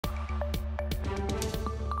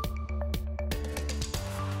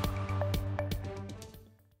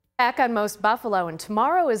Back on Most Buffalo, and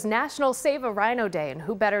tomorrow is National Save a Rhino Day, and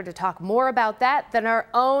who better to talk more about that than our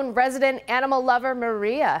own resident animal lover,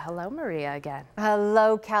 Maria. Hello, Maria, again.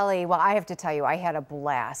 Hello, Kelly. Well, I have to tell you, I had a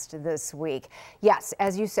blast this week. Yes,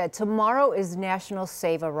 as you said, tomorrow is National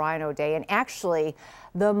Save a Rhino Day, and actually,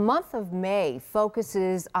 the month of May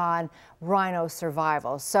focuses on rhino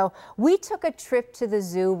survival. So we took a trip to the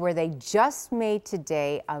zoo where they just made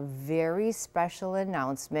today a very special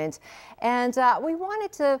announcement, and we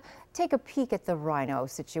wanted to take a peek at the rhino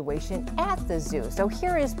situation at the zoo. So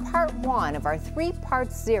here is part one of our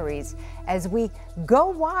three-part series as we go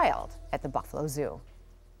wild at the Buffalo Zoo.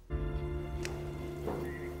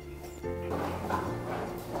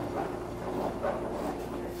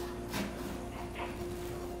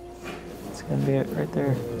 It's gonna be it right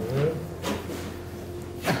there.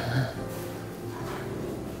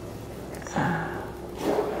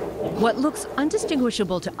 What looks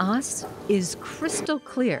undistinguishable to us is crystal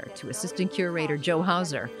clear to Assistant Curator Joe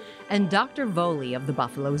Hauser and Dr. Voley of the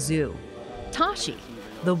Buffalo Zoo. Tashi,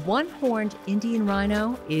 the one-horned Indian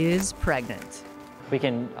rhino, is pregnant. We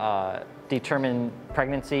can determine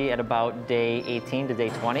pregnancy at about day 18 to day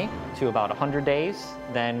 20 to about 100 days.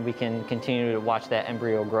 Then we can continue to watch that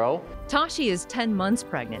embryo grow. Tashi is 10 months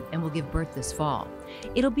pregnant and will give birth this fall.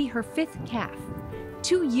 It'll be her 5th calf.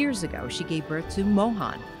 2 years ago, she gave birth to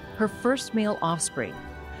Mohan, her first male offspring.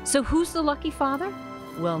 So who's the lucky father?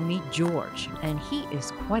 Well, meet George, and he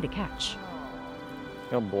is quite a catch.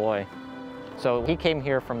 Oh boy. So he came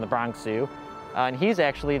here from the Bronx Zoo, and he's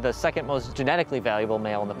actually the second most genetically valuable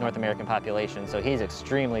male in the North American population, so he's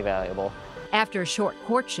extremely valuable. After a short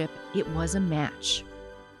courtship, it was a match.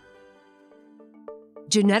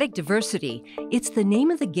 Genetic diversity, it's the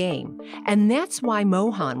name of the game, and that's why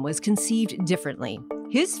Mohan was conceived differently.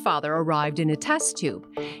 His father arrived in a test tube.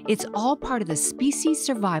 It's all part of the species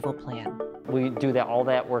survival plan. We do all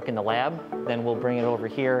that work in the lab, then we'll bring it over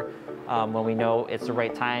here when we know it's the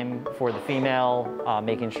right time for the female,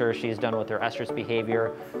 making sure she's done with her estrus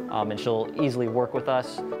behavior, and she'll easily work with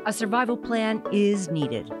us. A survival plan is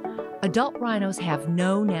needed. Adult rhinos have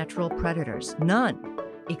no natural predators, none,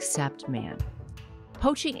 except man.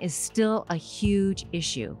 Poaching is still a huge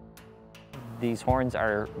issue. These horns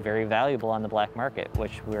are very valuable on the black market,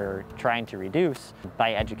 which we're trying to reduce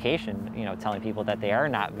by education, telling people that they are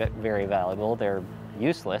not very valuable, they're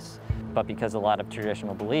useless, but because of a lot of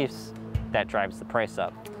traditional beliefs, that drives the price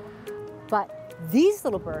up. But these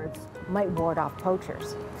little birds might ward off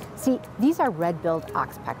poachers. See, these are red-billed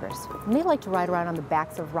oxpeckers, and they like to ride around on the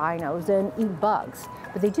backs of rhinos and eat bugs,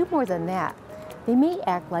 but they do more than that. They may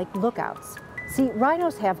act like lookouts. See,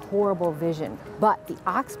 rhinos have horrible vision, but the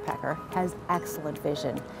oxpecker has excellent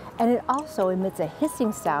vision, and it also emits a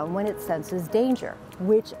hissing sound when it senses danger,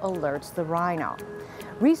 which alerts the rhino.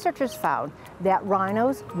 Researchers found that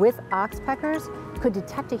rhinos with oxpeckers could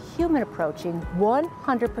detect a human approaching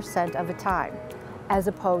 100% of the time, as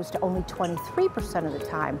opposed to only 23% of the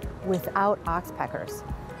time without oxpeckers.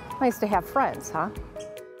 Nice to have friends, huh?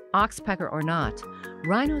 Oxpecker or not,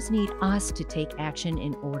 rhinos need us to take action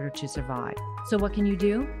in order to survive. So what can you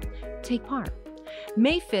do? Take part.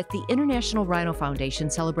 May 5th, the International Rhino Foundation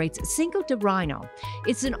celebrates Cinco de Rhino.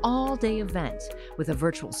 It's an all-day event with a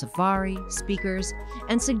virtual safari, speakers,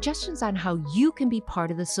 and suggestions on how you can be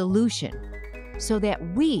part of the solution so that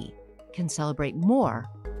we can celebrate more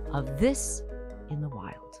of this in the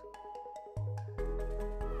wild.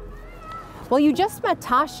 Well, you just met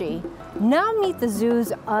Tashi. Now meet the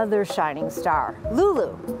zoo's other shining star,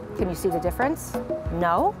 Lulu. Can you see the difference?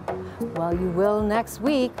 No? Well, you will next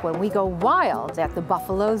week when we go wild at the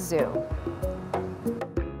Buffalo Zoo.